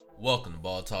Welcome to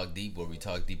Ball Talk Deep, where we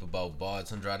talk deep about ball.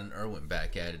 It's Andrade and Irwin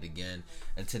back at it again.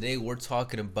 And today we're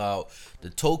talking about the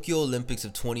Tokyo Olympics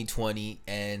of 2020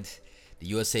 and the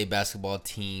USA basketball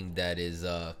team that is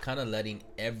kind of letting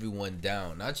everyone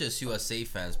down. Not just USA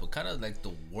fans, but kind of like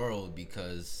the world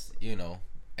because,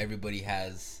 everybody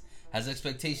has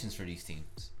expectations for these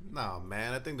teams. No,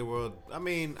 man. I think the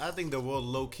world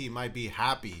low key might be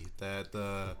happy that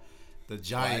the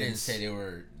Giants. Well, I didn't say they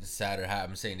were sad or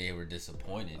happy. I'm saying they were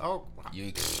disappointed. Oh, you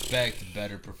expect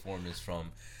better performance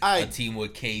from a team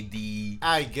with KD,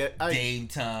 Dame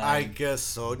time. I guess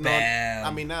so. Bam. No,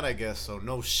 I mean not. I guess so.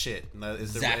 No shit.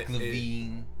 Zach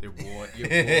LaVine. Your boy.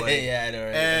 Yeah, I know.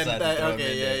 Right? And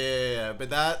yeah.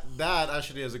 But that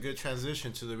actually is a good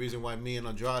transition to the reason why me and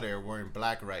Andrade are wearing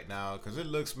black right now, because it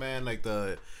looks, man, like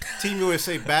the Team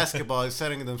USA basketball is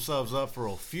setting themselves up for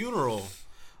a funeral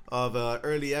of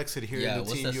early exit here in the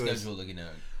Team USA. What's the schedule looking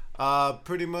at?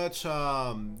 Pretty much,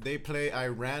 they play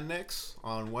Iran next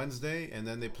on Wednesday, and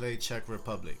then they play Czech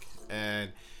Republic.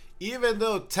 And even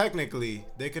though technically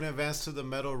they can advance to the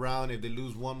medal round if they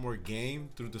lose one more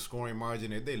game through the scoring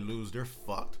margin, if they lose, they're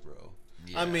fucked, bro.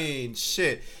 Yeah. I mean,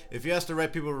 shit. If you ask the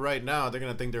right people right now, they're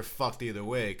gonna think they're fucked either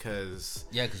way, because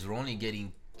we're only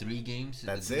getting 3 games.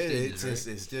 That's it. Stages,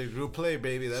 it's the group play,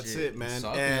 baby. That's it, man.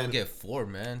 Soccer don't get 4,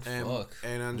 man. Fuck.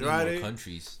 And Andrade, more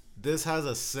countries. This has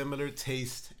a similar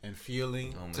taste and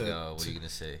feeling. Oh my God, what are you gonna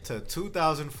say? To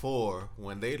 2004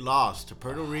 when they lost to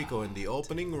Puerto Rico in the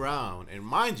opening round, and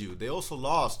mind you, they also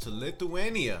lost to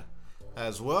Lithuania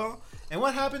as well. And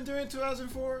what happened during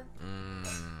 2004?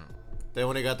 They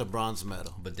only got the bronze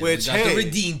medal. But then we got the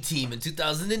Redeem team in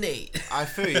 2008. I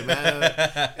feel you, man.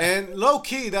 And low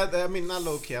key, not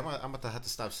low key. I'm gonna have to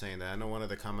stop saying that. I know one of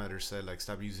the commenters said like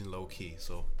stop using low key.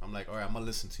 So I'm like, all right, I'm gonna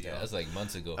listen to you. Yeah, that's like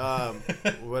months ago.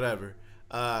 Whatever.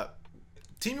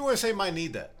 Team USA might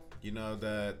need that.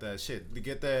 The shit to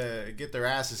get their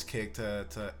asses kicked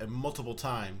to multiple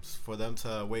times for them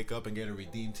to wake up and get a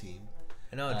Redeem team.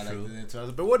 I know, true.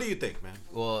 But what do you think, man?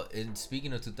 Well,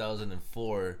 speaking of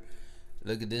 2004.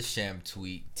 Look at this sham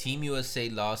tweet. Team USA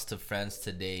lost to France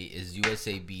today is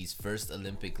USAB's first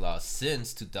Olympic loss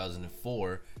since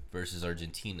 2004 versus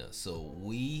Argentina. So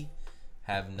we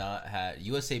have not had,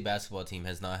 USA basketball team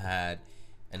has not had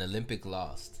an Olympic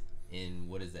loss in,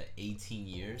 18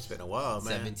 years? It's been a while,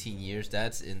 man. 17 years.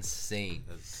 That's insane.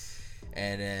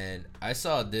 And then I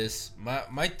saw this.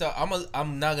 My thought,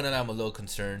 I'm not gonna lie, I'm a little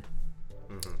concerned.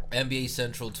 NBA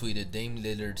Central tweeted, Dame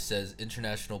Lillard says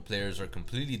international players are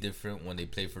completely different when they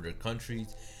play for their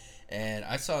countries. And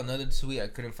I saw another tweet, I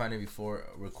couldn't find it before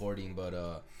recording, but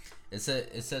it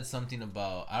said something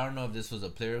about, I don't know if this was a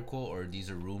player quote or these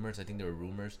are rumors. I think they were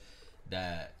rumors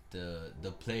that the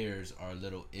players are a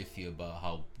little iffy about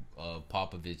how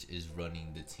Popovich is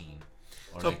running the team,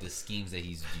 or like the schemes that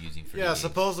he's using for. Yeah,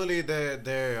 supposedly they're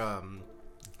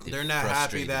not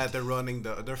happy that they're running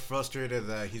they're frustrated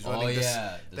that he's running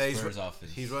the Spurs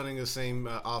offense. He's running the same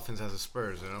offense as the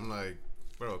Spurs, and I'm like,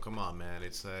 bro, come on, man.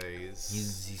 He's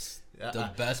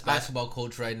the best basketball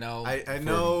coach right now. I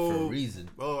know for a reason.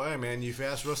 Oh, hey, man, if you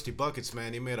ask Rusty Buckets,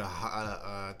 man, he made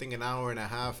I think an hour and a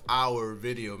half hour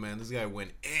video, man. This guy went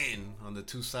in on the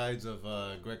two sides of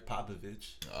Greg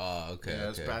Popovich. Oh, okay. Yeah,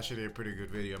 it's actually a pretty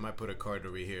good video. I might put a card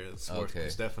over here. It's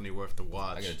definitely worth the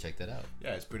watch. I gotta check that out.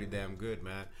 Yeah, it's pretty damn good,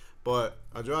 man. But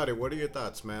Andrade, what are your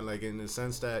thoughts, man? Like, in the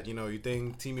sense that you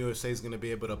think Team USA is gonna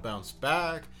be able to bounce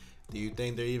back? Do you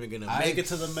think they're even gonna make it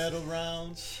to the medal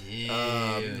round?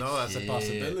 No, that's a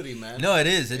possibility, man. No, it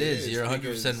is. You're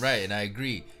 100% right, and I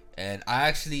agree. And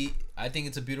I think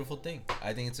it's a beautiful thing.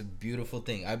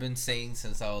 I've been saying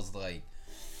since I was like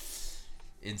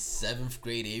in 7th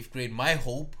grade, 8th grade. My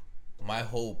hope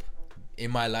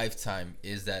in my lifetime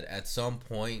is that at some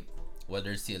point,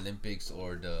 whether it's the Olympics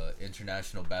or the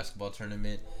international basketball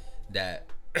tournament, that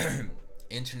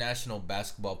international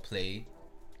basketball play,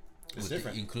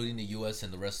 including the U.S.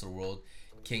 and the rest of the world,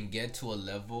 can get to a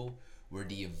level where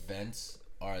the events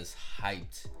are as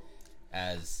hyped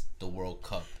as the World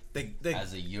Cup,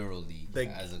 as a EuroLeague,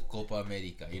 as a Copa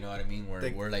America. You know what I mean? Where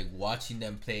we're like watching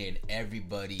them play and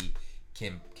everybody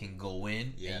can go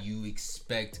in, and you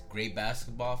expect great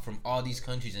basketball from all these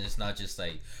countries, and it's not just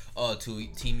like,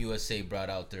 Team USA brought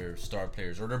out their star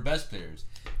players or their best players,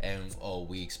 and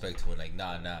we expect to win. Like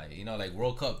nah. Like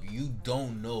World Cup, you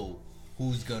don't know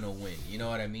who's gonna win. You know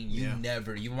what I mean?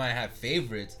 You might have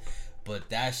favorites, but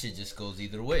that shit just goes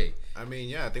either way. I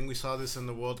mean, I think we saw this in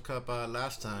the World Cup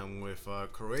last time with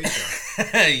Croatia.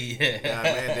 Yeah,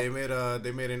 man,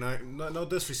 they made no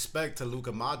disrespect to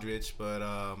Luka Modric, but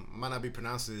might not be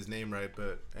pronouncing his name right,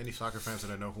 but any soccer fans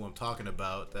that I know who I'm talking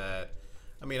about, that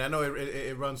I mean, I know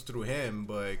it runs through him,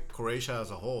 but Croatia as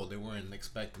a whole, they weren't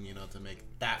expecting, to make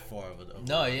that far of a.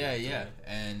 No, yeah,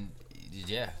 and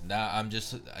now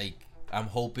I'm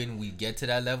hoping we get to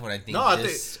that level. And I think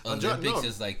Olympics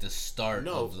is like the start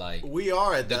of like we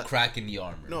are at the crack in the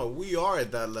armor. No, we are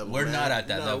at that level. We're not at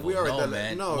that level. We are at that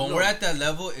man. When we're at that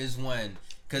level is when.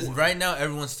 Because right now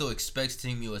everyone still expects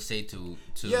Team USA to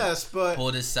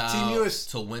pull this out,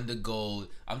 to win the gold.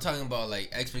 I'm talking about like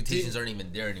expectations aren't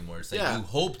even there anymore. It's like you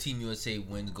hope Team USA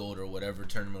wins gold or whatever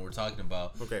tournament we're talking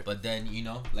about. Okay. But then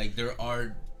like there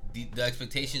are the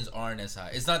expectations aren't as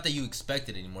high. It's not that you expect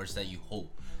it anymore. It's that you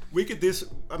hope. We could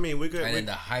and then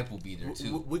the hype will be there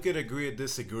too. We could agree or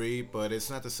disagree, but it's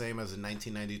not the same as the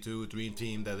 1992 Dream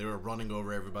Team that they were running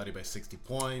over everybody by 60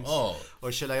 points.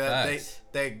 Or shit like that.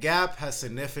 That gap has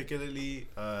significantly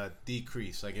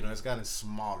decreased. Like it's gotten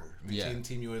smaller between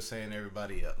Team USA and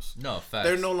everybody else. No, facts.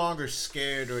 They're no longer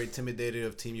scared or intimidated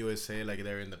of Team USA like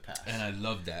they're in the past. And I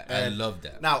love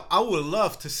that. Now I would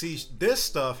love to see this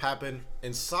stuff happen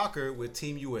in soccer with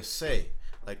Team USA.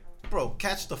 Bro,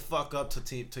 catch the fuck up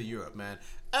to Europe, man.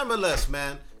 MLS,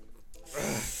 man.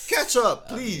 Catch up,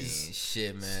 please.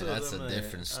 Shit, man. That's a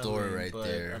different story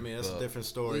there. That's a different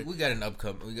story. We got an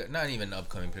upcoming. We got not even an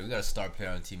upcoming player. We got a star player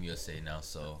on Team USA now,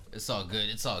 so it's all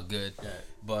good. Yeah.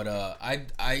 But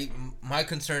my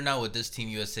concern now with this Team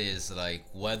USA is like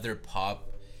whether Pop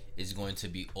is going to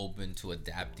be open to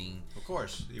adapting. Of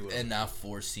course, he will. And not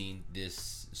forcing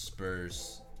this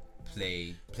Spurs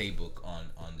playbook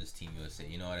on this Team USA,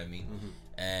 you know what I mean?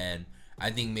 And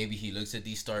I think maybe he looks at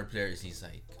these star players, he's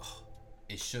like,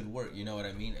 it should work, you know what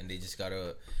I mean? And they just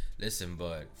gotta listen.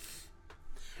 But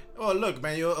look,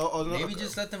 man, maybe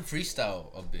just let them freestyle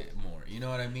a bit more, you know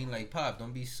what I mean? Like, Pop,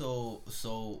 don't be so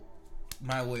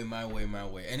my way.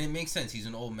 And it makes sense, he's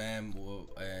an old man,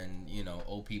 and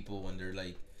old people, when they're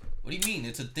like, what do you mean?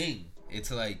 It's a thing.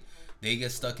 It's like they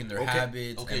get stuck in their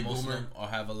habits, and most of them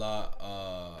have a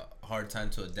lot hard time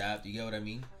to adapt. You get what I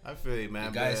mean? I feel you,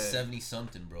 man. The guy's 70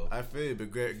 something, bro. I feel you,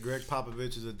 but Greg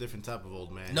Popovich is a different type of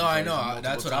old man. No, I know.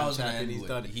 That's what I was gonna end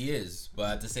with. He is,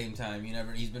 but at the same time,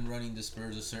 he's been running the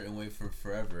Spurs a certain way for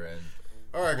forever. And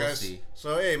all right, guys. See.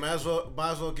 So hey, might as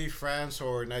well give France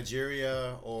or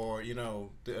Nigeria or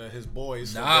his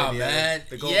boys. Nah, man.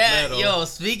 The gold medal. Yo.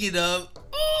 Speaking of,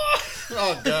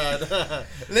 oh god,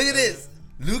 look at this.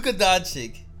 Luka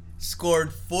Doncic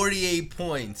scored 48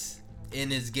 points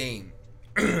in his game.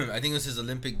 I think it was his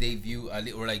Olympic debut,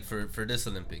 or like for this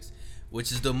Olympics,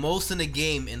 which is the most in a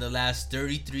game in the last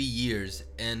 33 years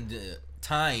and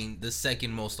tying the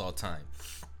second most all time.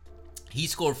 He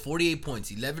scored 48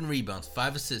 points, 11 rebounds,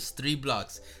 5 assists, 3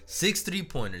 blocks, 6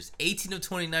 3-pointers, 18 of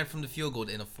 29 from the field goal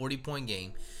in a 40-point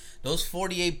game. Those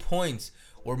 48 points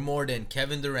were more than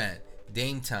Kevin Durant,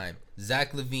 Dame Time,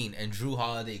 Zach LaVine, and Drew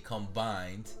Holiday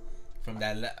combined from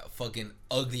that fucking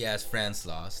ugly ass France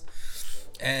lost.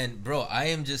 And bro, I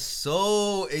am just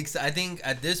so excited. I think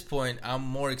at this point I'm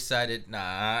more excited.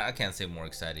 Nah, I can't say more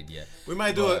excited yet. We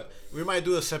might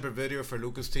do a separate video for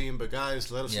Luka's team, but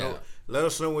guys, let us know. Let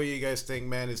us know what you guys think,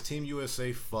 man. Is Team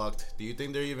USA fucked? Do you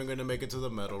think they're even gonna make it to the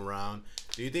medal round?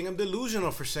 Do you think I'm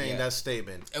delusional for saying that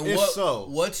statement? And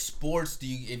what sports do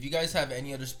you? If you guys have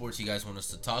any other sports you guys want us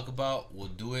to talk about, we'll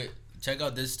do it. Check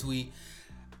out this tweet.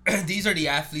 These are the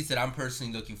athletes that I'm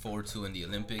personally looking forward to in the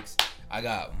Olympics. I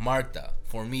got Marta,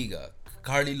 Formiga,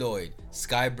 Carly Lloyd,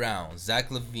 Sky Brown, Zach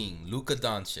LaVine, Luka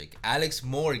Doncic, Alex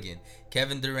Morgan,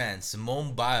 Kevin Durant,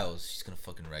 Simone Biles, she's gonna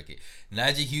fucking wreck it,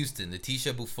 Nyjah Houston,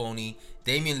 Leticia Buffoni,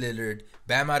 Damian Lillard,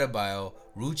 Bam Adebayo,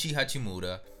 Ruchi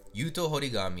Hachimura, Yuto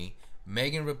Horigami,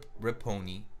 Megan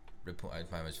Raponi, I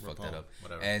might just fucked that up,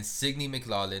 whatever. And Signe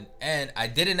McLaughlin. And I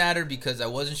didn't add her because I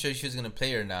wasn't sure if she was gonna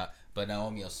play or not, but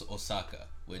Naomi Osaka,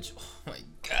 which, oh my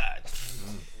god.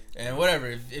 And whatever,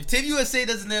 if Team USA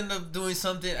doesn't end up doing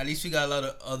something, at least we got a lot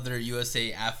of other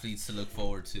USA athletes to look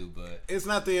forward to. But it's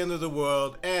not the end of the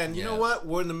world. And you know what?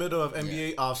 We're in the middle of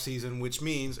NBA offseason, which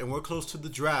means, and we're close to the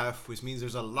draft, which means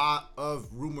there's a lot of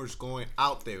rumors going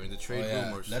out there in the trade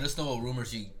rumors. Let us know what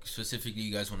rumors you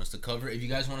guys want us to cover. If you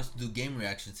guys want us to do game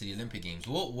reactions to the Olympic Games,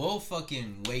 we'll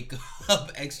fucking wake up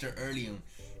extra early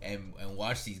and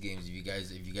watch these games if you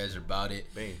guys are about it,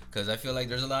 because I feel like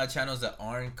there's a lot of channels that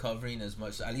aren't covering as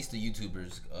much, at least the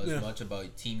YouTubers, as much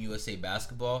about Team USA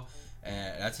basketball,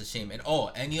 and that's a shame. And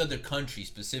any other country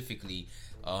specifically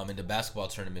in the basketball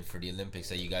tournament for the Olympics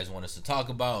that you guys want us to talk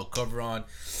about or cover on,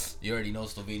 you already know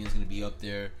Slovenia's gonna be up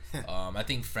there. I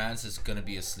think France is gonna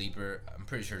be a sleeper. I'm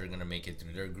pretty sure they're gonna make it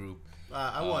through their group.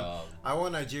 I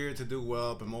want Nigeria to do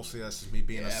well, but mostly that's just me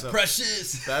being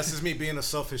Precious. That's just me being a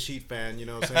selfish Heat fan. You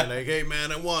know what I'm saying? Like, hey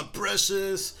man, I want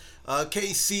Precious.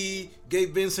 KC,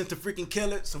 Gabe Vincent to freaking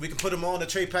kill it, so we can put them all in the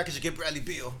trade package and get Bradley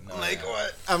Beal. No, I'm like, yeah.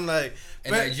 what? I'm like,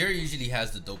 and Nigeria usually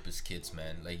has the dopest kits,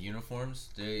 man. Like uniforms,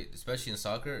 they especially in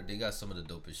soccer, they got some of the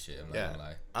dopest shit. I'm not gonna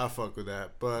lie. I fuck with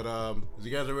that. But as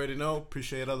you guys already know,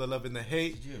 appreciate all the love and the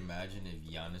hate. Could you imagine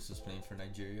if Giannis was playing for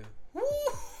Nigeria?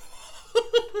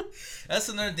 That's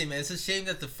another thing, man. It's a shame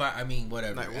that the fire. I mean,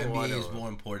 whatever. NBA is more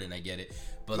important. I get it,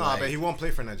 but but he won't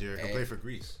play for Nigeria. He'll play for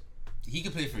Greece. He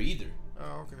could play for either.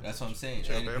 Oh, okay. That's what I'm saying.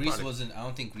 And Greece wasn't. I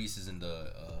don't think Greece is in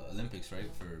the Olympics,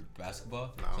 right, for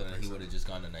basketball. No, so then he would have just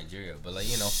gone to Nigeria. But like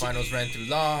finals ran too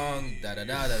long.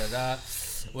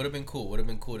 Would have been cool. Would have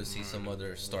been cool to see some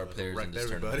other star players in this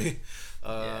tournament.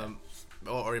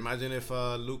 Or imagine if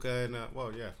Luka and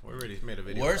we already made a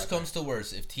video. Worst comes to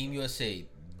worst, if Team USA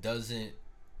doesn't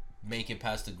make it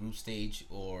past the group stage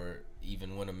or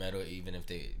even win a medal, even if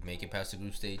they make it past the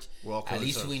group stage, at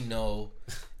least we know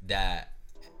that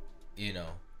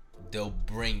they'll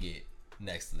bring it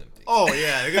next Olympics. Oh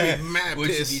yeah, they're gonna be mad which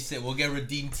pissed. Would be sick. We'll get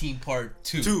Redeem Team Part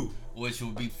 2, which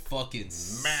will be fucking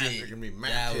sick. They're gonna be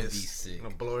mad that pissed. Would be sick.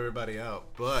 Gonna blow everybody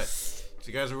out. But as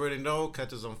you guys already know,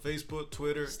 catch us on Facebook,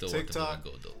 Twitter, TikTok.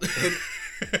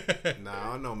 Nah,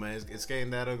 I don't know, man. It's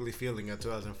getting that ugly feeling at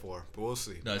 2004, but we'll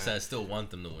see. No, I still want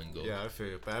them to win gold. Yeah, I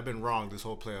feel it, but I've been wrong this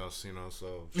whole playoffs,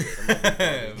 so shit, I'm not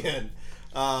gonna again.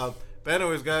 But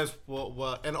anyways, guys,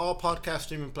 and all podcast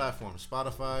streaming platforms,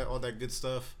 Spotify, all that good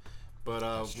stuff. But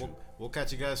we'll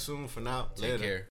catch you guys soon. For now, Take care.